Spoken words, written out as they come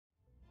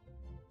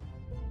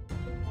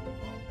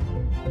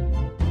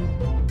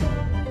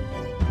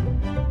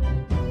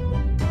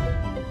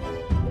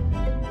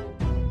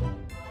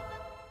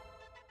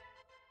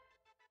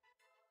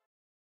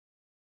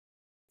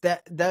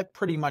that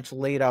pretty much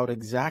laid out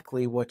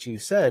exactly what you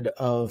said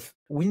of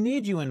we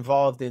need you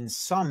involved in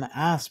some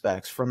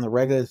aspects from the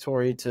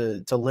regulatory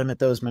to limit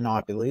those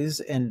monopolies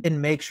and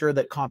make sure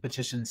that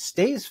competition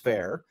stays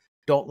fair.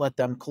 Don't let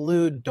them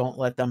collude, don't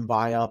let them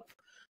buy up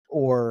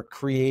or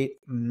create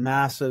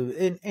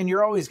massive, and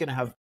you're always going to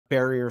have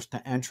barriers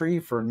to entry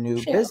for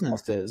new Sure.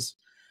 businesses.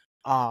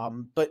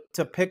 But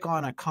to pick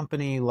on a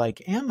company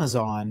like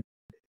Amazon,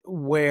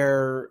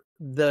 where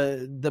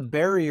the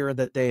barrier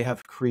that they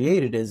have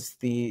created is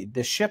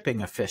the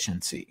shipping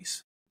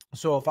efficiencies.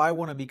 So if I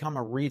want to become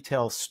a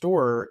retail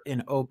store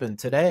and open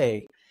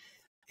today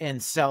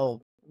and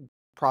sell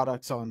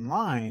products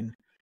online,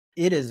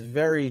 it is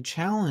very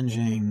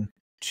challenging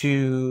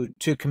to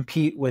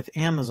compete with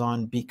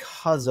Amazon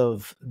because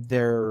of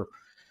their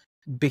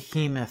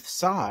behemoth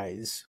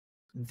size.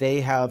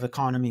 They have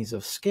economies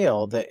of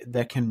scale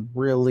that can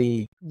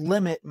really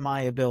limit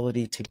my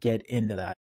ability to get into that.